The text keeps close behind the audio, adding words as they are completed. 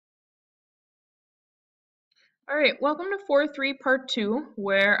All right, welcome to 4.3 Part 2,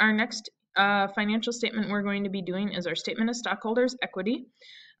 where our next financial statement we're going to be doing is our Statement of Stockholders' Equity.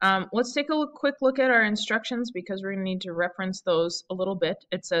 Let's take a quick look at our instructions because we're going to need to reference those a little bit.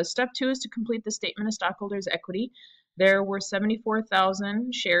 It says Step 2 is to complete the Statement of Stockholders' Equity. There were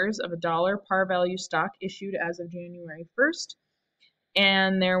 74,000 shares of $1 par value stock issued as of January 1st,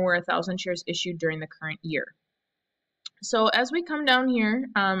 and there were 1,000 shares issued during the current year. So as we come down here,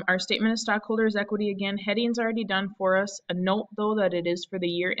 our Statement of Stockholders' Equity, again, heading's already done for us. A note, though, that it is for the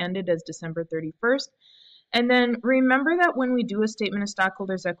year ended as December 31st. And then remember that when we do a Statement of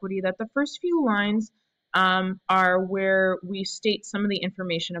Stockholders' Equity, that the first few lines are where we state some of the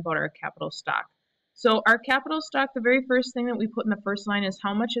information about our capital stock. So our capital stock, the very first thing that we put in the first line is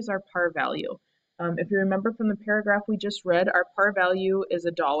how much is our par value. If you remember from the paragraph we just read, our par value is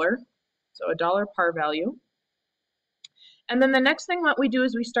 $1, so $1 par value. And then the next thing that we do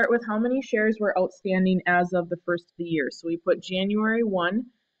is we start with how many shares were outstanding as of the first of the year. So we put January 1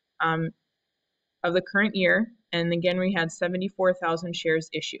 of the current year, and again we had 74,000 shares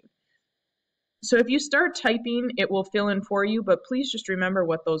issued. So if you start typing, it will fill in for you, but please just remember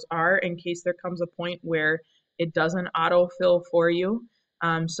what those are in case there comes a point where it doesn't auto-fill for you.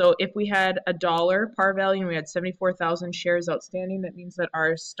 So if we had $1 par value and we had 74,000 shares outstanding, that means that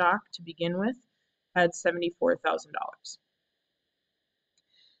our stock to begin with had $74,000.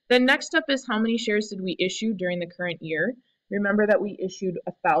 Then next up is how many shares did we issue during the current year. Remember that we issued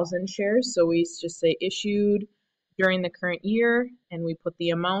 1,000 shares, so we just say issued during the current year, and we put the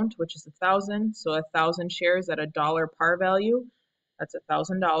amount, which is 1,000. So 1,000 shares at $1 par value, that's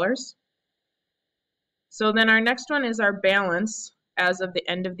 $1,000. So then our next one is our balance as of the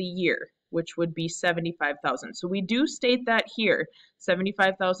end of the year, which would be 75,000. So we do state that here,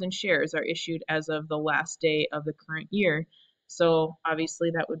 75,000 shares are issued as of the last day of the current year. So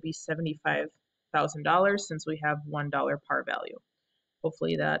obviously that would be $75,000 since we have $1 par value.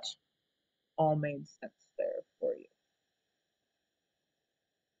 Hopefully that all made sense there for you.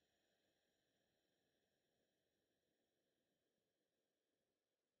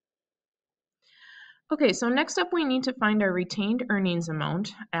 Okay, so next up we need to find our retained earnings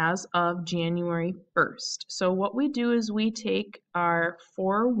amount as of January 1st. So what we do is we take our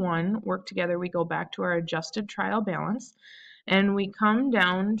 4-1, work together, we go back to our adjusted trial balance, and we come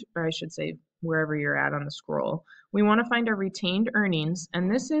down, or I should say wherever you're at on the scroll, we want to find our retained earnings, and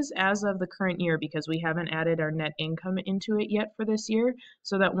this is as of the current year because we haven't added our net income into it yet for this year,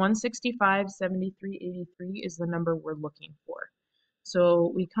 so that 165,73.83 is the number we're looking for.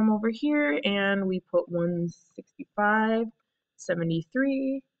 So we come over here and we put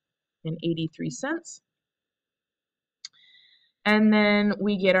 165.73 and 83 cents. And then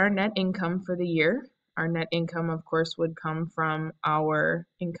we get our net income for the year. Our net income, of course, would come from our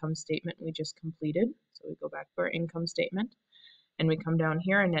income statement we just completed. So we go back to our income statement and we come down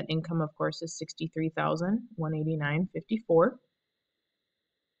here. Our net income, of course, is $63,189.54.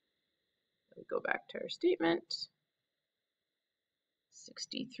 We go back to our statement.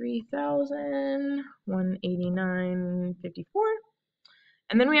 $63,189.54.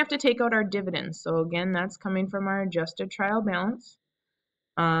 And then we have to take out our dividends. So again, that's coming from our adjusted trial balance.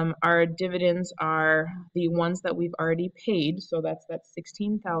 Our dividends are the ones that we've already paid. So that's that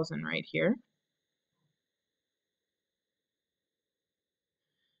 $16,000 right here.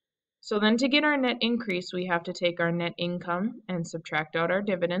 So then to get our net increase, we have to take our net income and subtract out our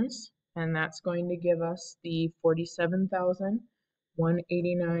dividends. And that's going to give us the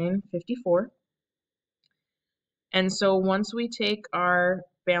 $47,189.54. And so once we take our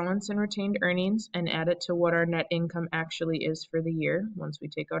balance and retained earnings and add it to what our net income actually is for the year, once we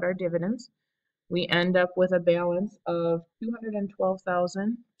take out our dividends, we end up with a balance of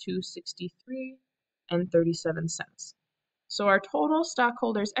 $212,263.37. So our total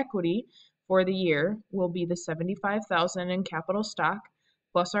stockholders' equity for the year will be the $75,000 in capital stock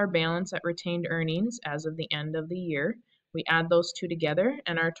plus our balance at retained earnings as of the end of the year. We add those two together,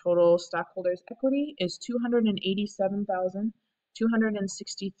 and our total stockholders' equity is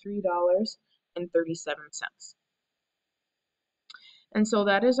 $287,263.37. And so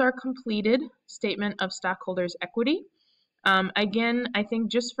that is our completed statement of stockholders' equity. Again, I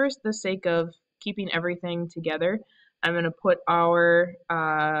think just for the sake of keeping everything together, I'm going to put our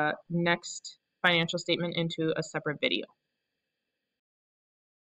next financial statement into a separate video.